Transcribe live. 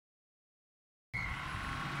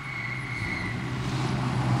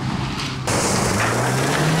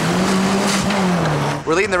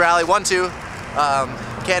we're leading the rally 1-2.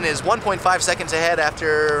 Ken is 1.5 seconds ahead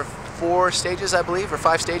after 4 stages, I believe, or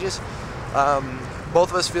 5 stages. Both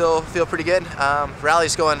of us feel pretty good.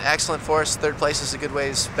 Rally's going excellent for us. 3rd place is a good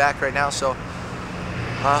ways back right now, so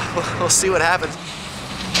we'll see what happens.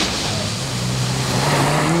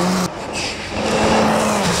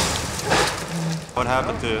 What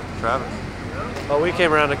happened to Travis? Well, we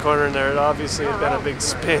came around the corner and there obviously had been a big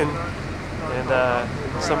spin, and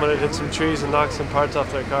someone had hit some trees and knocked some parts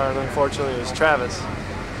off their car, and unfortunately it was Travis.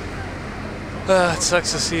 It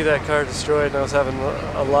sucks to see that car destroyed, and I was having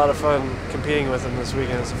a lot of fun competing with him this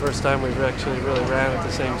weekend. It's the first time we've actually really ran at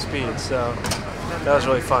the same speed, so that was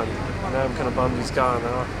really fun. Now I'm kind of bummed he's gone.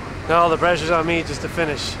 Now all the pressure's on me just to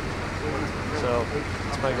finish, so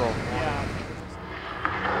that's my goal.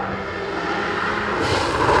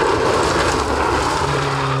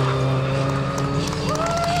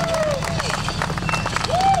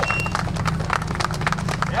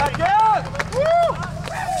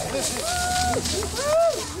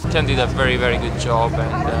 Ken did a very good job,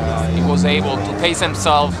 and he was able to pace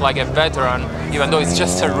himself like a veteran, even though he's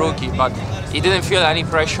just a rookie, but he didn't feel any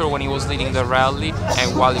pressure when he was leading the rally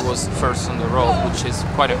and while he was first on the road, which is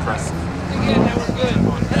quite impressive. Again, that was good.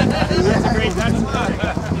 That's a great